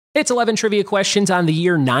It's 11 trivia questions on the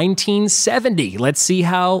year 1970. Let's see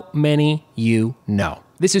how many you know.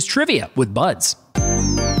 This is Trivia with Buds.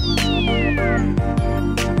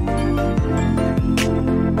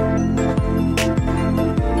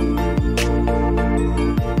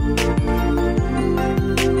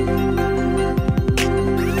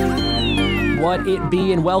 What it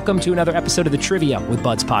be, and welcome to another episode of the Trivia with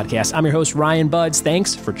Buds podcast. I'm your host, Ryan Buds.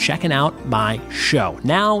 Thanks for checking out my show.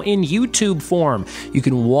 Now in YouTube form, you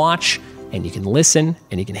can watch and you can listen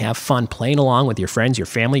and you can have fun playing along with your friends, your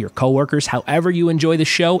family, your coworkers. However you enjoy the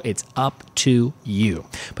show, it's up to you.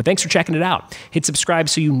 But thanks for checking it out. Hit subscribe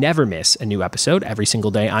so you never miss a new episode every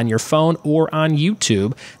single day on your phone or on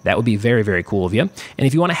YouTube. That would be very, very cool of you. And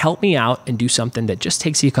if you want to help me out and do something that just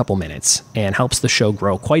takes you a couple minutes and helps the show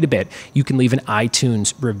grow quite a bit, you can leave an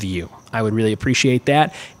iTunes review. I would really appreciate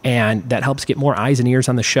that. And that helps get more eyes and ears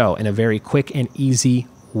on the show in a very quick and easy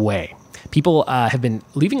way. People have been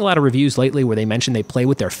leaving a lot of reviews lately where they mention they play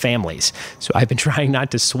with their families. So I've been trying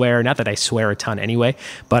not to swear, not that I swear a ton anyway,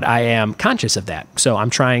 but I am conscious of that. So I'm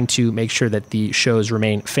trying to make sure that the shows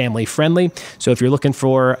remain family friendly. So if you're looking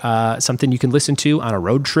for something you can listen to on a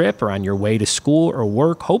road trip or on your way to school or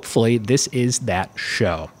work, hopefully this is that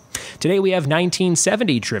show. Today we have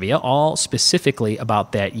 1970 trivia, all specifically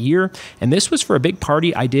about that year. And this was for a big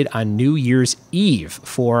party I did on New Year's Eve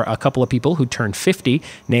for a couple of people who turned 50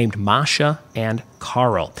 named Masha and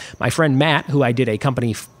Carl. My friend Matt, who I did a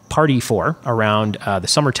company party for around the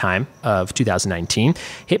summertime of 2019,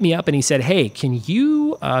 hit me up and he said, hey, can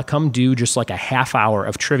you come do just like a half hour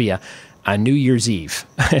of trivia on New Year's Eve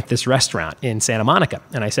at this restaurant in Santa Monica?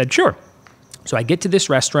 And I said, sure. So I get to this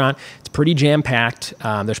restaurant. It's pretty jam-packed.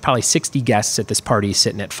 There's probably 60 guests at this party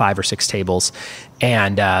sitting at 5 or 6 tables.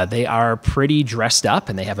 And they are pretty dressed up,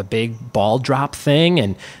 and they have a big ball drop thing,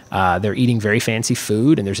 and they're eating very fancy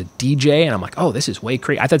food, and there's a DJ, and I'm like, oh, this is way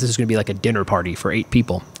crazy. I thought this was going to be like a dinner party for 8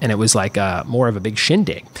 people, and it was like more of a big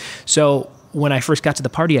shindig. So when I first got to the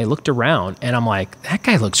party, I looked around and I'm like, that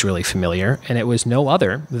guy looks really familiar. And it was no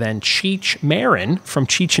other than Cheech Marin from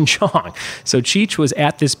Cheech and Chong. So Cheech was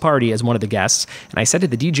at this party as one of the guests. And I said to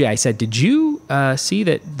the DJ, I said, did you see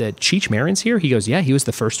that Cheech Marin's here? He goes, yeah, he was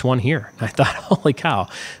the first one here. And I thought, holy cow,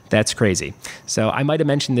 that's crazy. So I might have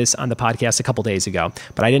mentioned this on the podcast a couple days ago,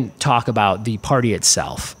 but I didn't talk about the party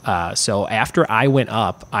itself. So after I went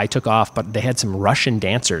up, I took off, but they had some Russian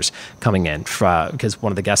dancers coming in because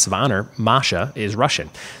one of the guests of honor, Masha, is Russian.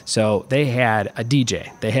 So they had a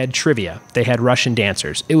DJ, they had trivia, they had Russian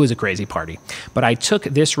dancers. It was a crazy party. But I took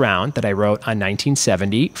this round that I wrote on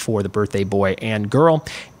 1970 for the birthday boy and girl,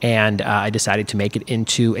 and I decided to make it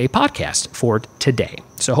into a podcast for today.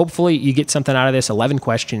 So hopefully you get something out of this. 11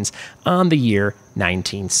 questions on the year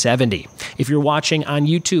 1970. If you're watching on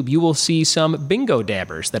YouTube, you will see some bingo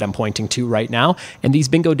dabbers that I'm pointing to right now. And these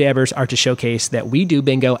bingo dabbers are to showcase that we do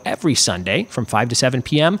bingo every Sunday from 5 to 7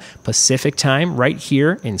 p.m. Pacific time right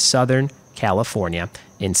here in Southern California,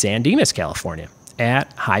 in San Dimas, California,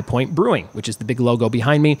 at High Point Brewing, which is the big logo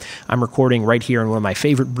behind me. I'm recording right here in one of my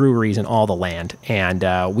favorite breweries in all the land.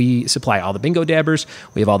 And we supply all the bingo dabbers.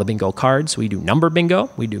 We have all the bingo cards. We do number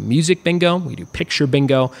bingo. We do music bingo. We do picture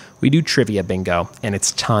bingo. We do trivia bingo. And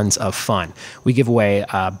it's tons of fun. We give away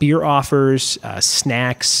beer offers,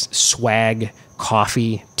 snacks, swag,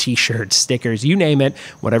 coffee, t-shirts, stickers, you name it,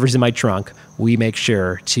 whatever's in my trunk, we make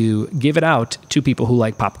sure to give it out to people who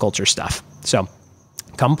like pop culture stuff. So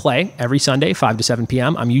come play every Sunday, 5 to 7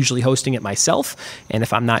 p.m. I'm usually hosting it myself. And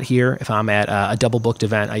if I'm not here, if I'm at a double booked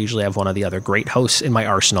event, I usually have one of the other great hosts in my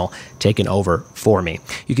arsenal taking over for me.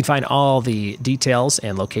 You can find all the details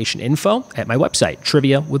and location info at my website,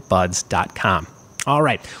 triviawithbuds.com. All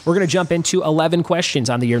right, we're going to jump into 11 questions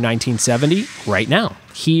on the year 1970 right now.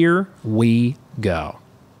 Here we go.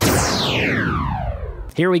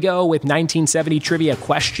 Here we go with 1970 trivia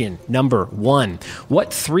question number 1.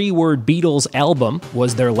 What 3-word Beatles album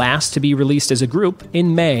was their last to be released as a group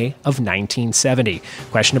in May of 1970?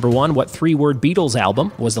 Question number 1, what 3-word Beatles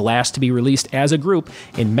album was the last to be released as a group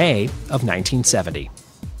in May of 1970?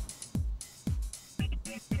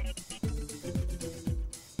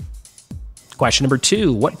 Question number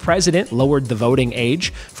 2, what president lowered the voting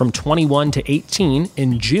age from 21 to 18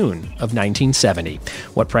 in June of 1970?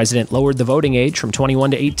 What president lowered the voting age from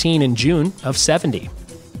 21 to 18 in June of 70?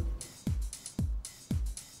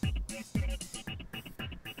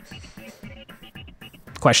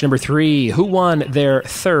 Question number 3, who won their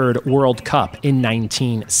third World Cup in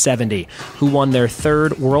 1970? Who won their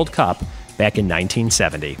third World Cup back in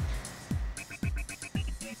 1970?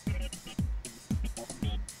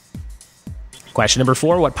 Question number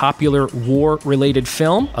 4, what popular war-related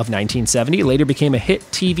film of 1970 later became a hit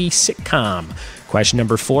TV sitcom? Question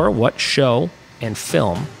number 4, what show and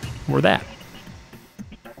film were that?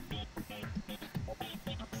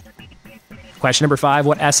 Question number 5,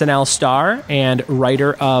 what SNL star and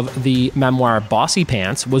writer of the memoir Bossy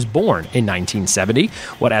Pants was born in 1970?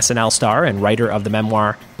 What SNL star and writer of the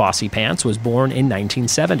memoir Bossy Pants was born in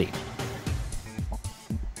 1970?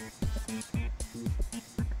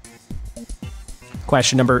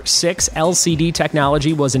 Question number 6, LCD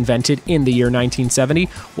technology was invented in the year 1970.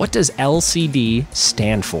 What does LCD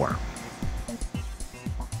stand for?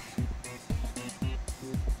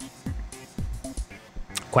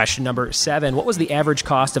 Question number 7, what was the average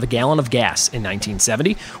cost of a gallon of gas in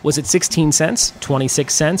 1970? Was it 16 cents,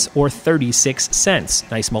 26 cents, or 36 cents?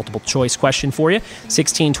 Nice multiple choice question for you.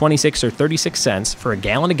 16, 26, or 36 cents for a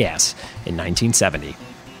gallon of gas in 1970.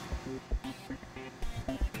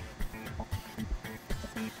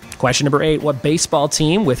 Question number 8, what baseball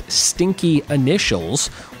team with stinky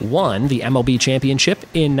initials won the MLB championship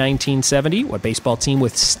in 1970? What baseball team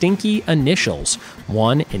with stinky initials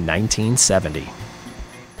won in 1970?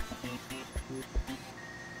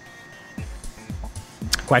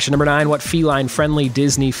 Question number 9, what feline-friendly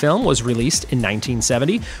Disney film was released in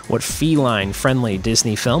 1970? What feline-friendly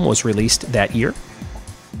Disney film was released that year?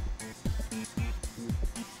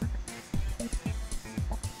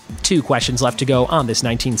 Two questions left to go on this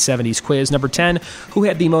 1970s quiz. Number 10, who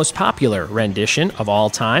had the most popular rendition of all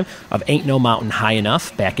time of Ain't No Mountain High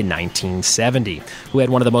Enough back in 1970? Who had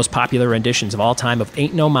one of the most popular renditions of all time of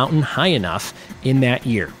Ain't No Mountain High Enough in that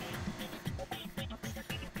year?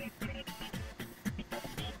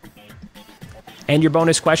 And your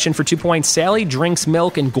bonus question for 2 points, Sally drinks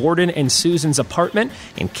milk in Gordon and Susan's apartment,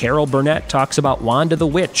 and Carol Burnett talks about Wanda the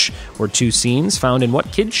Witch, were two scenes found in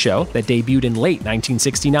what kids show that debuted in late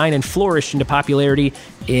 1969 and flourished into popularity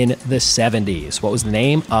in the 70s? What was the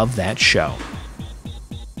name of that show?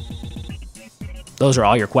 Those are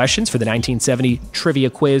all your questions for the 1970 trivia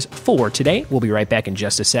quiz for today. We'll be right back in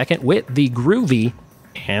just a second with the groovy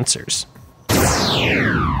answers.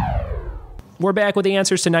 We're back with the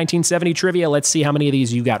answers to 1970 trivia. Let's see how many of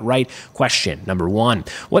these you got right. Question number 1.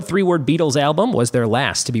 What three-word Beatles album was their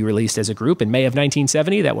last to be released as a group in May of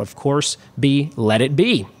 1970? That would, of course, be Let It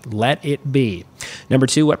Be. Let It Be. Number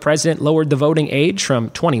 2, what president lowered the voting age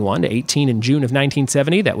from 21 to 18 in June of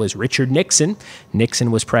 1970? That was Richard Nixon.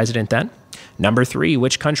 Nixon was president then. Number 3,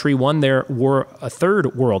 which country won their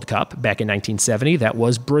third World Cup back in 1970? That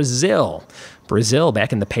was Brazil. Brazil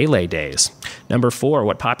back in the Pele days. Number 4,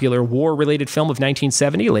 what popular war-related film of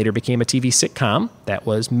 1970 later became a TV sitcom? That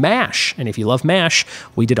was MASH. And if you love MASH,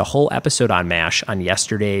 we did a whole episode on MASH on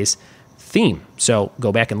yesterday's theme. So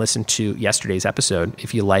go back and listen to yesterday's episode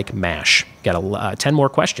if you like MASH. Got 10 more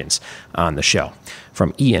questions on the show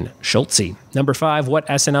from Ian Schultze. Number 5, what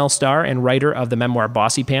SNL star and writer of the memoir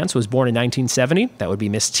Bossy Pants was born in 1970? That would be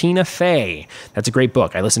Miss Tina Fey. That's a great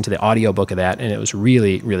book. I listened to the audiobook of that, and it was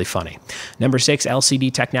really, really funny. Number 6,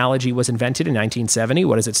 LCD technology was invented in 1970.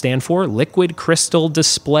 What does it stand for? Liquid Crystal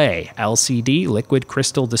Display. LCD, Liquid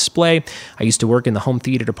Crystal Display. I used to work in the home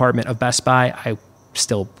theater department of Best Buy. I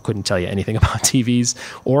still couldn't tell you anything about TVs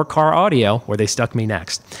or car audio, where they stuck me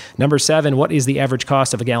next. Number 7, what is the average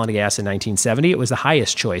cost of a gallon of gas in 1970? It was the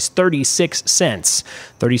highest choice, 36 cents.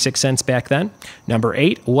 36 cents back then. Number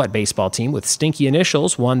 8, what baseball team with stinky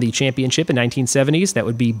initials won the championship in 1970s? That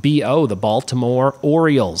would be BO, the Baltimore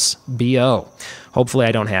Orioles. BO. Hopefully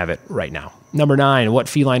I don't have it right now. Number 9, what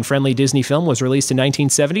feline-friendly Disney film was released in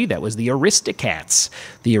 1970? That was the Aristocats.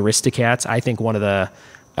 The Aristocats, I think one of the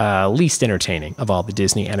least entertaining of all the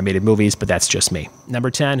Disney animated movies, but that's just me. Number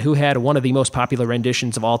 10, who had one of the most popular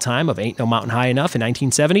renditions of all time of Ain't No Mountain High Enough in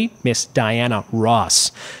 1970? Miss Diana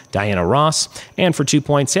Ross. Diana Ross. And for 2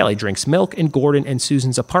 points, Sally drinks milk in Gordon and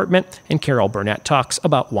Susan's apartment, and Carol Burnett talks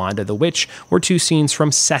about Wanda the Witch, were two scenes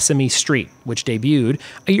from Sesame Street, which debuted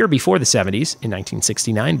a year before the 70s in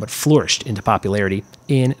 1969, but flourished into popularity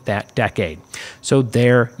in that decade. So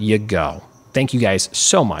there you go. Thank you guys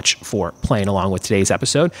so much for playing along with today's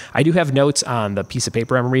episode. I do have notes on the piece of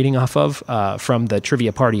paper I'm reading off of from the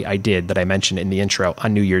trivia party I did that I mentioned in the intro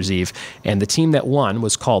on New Year's Eve. And the team that won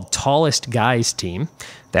was called Tallest Guys Team.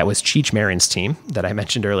 That was Cheech Marin's team that I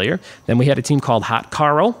mentioned earlier. Then we had a team called Hot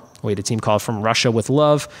Carl. We had a team called From Russia with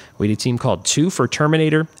Love. We had a team called 2 for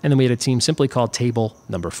Terminator. And then we had a team simply called Table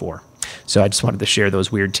Number 4. So I just wanted to share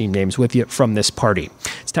those weird team names with you from this party.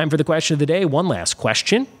 It's time for the question of the day. One last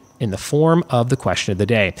question in the form of the question of the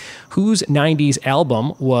day. Whose 90s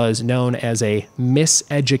album was known as a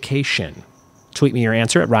miseducation? Tweet me your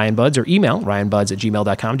answer at RyanBuds or email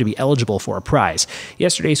ryanbuds@gmail.com to be eligible for a prize.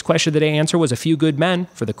 Yesterday's question of the day answer was A Few Good Men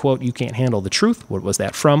for the quote, "You can't handle the truth." What was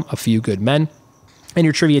that from? A Few Good Men. And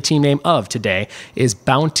your trivia team name of today is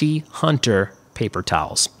Bounty Hunter Paper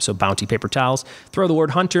Towels. So Bounty Paper Towels, throw the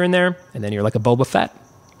word hunter in there, and then you're like a Boba Fett.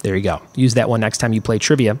 There you go. Use that one next time you play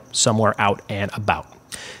trivia somewhere out and about.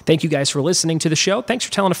 Thank you guys for listening to the show. Thanks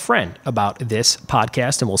for telling a friend about this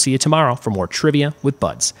podcast, and we'll see you tomorrow for more Trivia with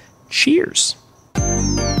Buds. Cheers.